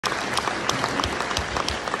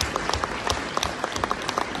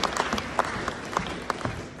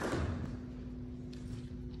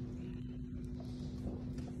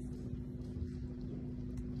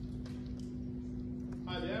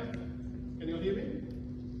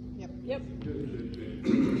Yep. Good.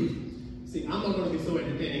 See, I'm not going to be so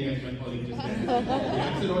entertaining as my colleague just said.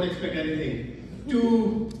 Yeah, so don't expect anything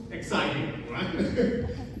too exciting, right?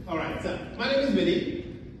 All right, so my name is Vidy.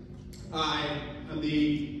 I am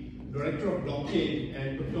the Director of Blockchain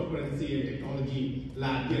and Cryptocurrency and Technology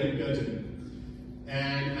Lab here at Curtin.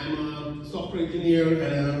 And I'm a software engineer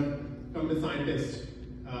and a computer scientist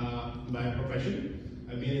by profession.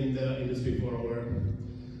 I've been in the industry for over,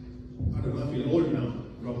 I don't know, I feel old now,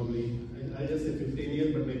 probably. I just said 15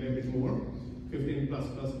 years, but maybe a bit more. 15 plus,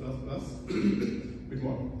 a bit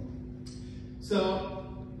more.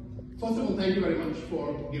 So, first of all, thank you very much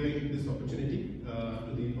for giving this opportunity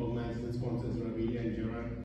to the organizers and sponsors, Vidy and Gerard.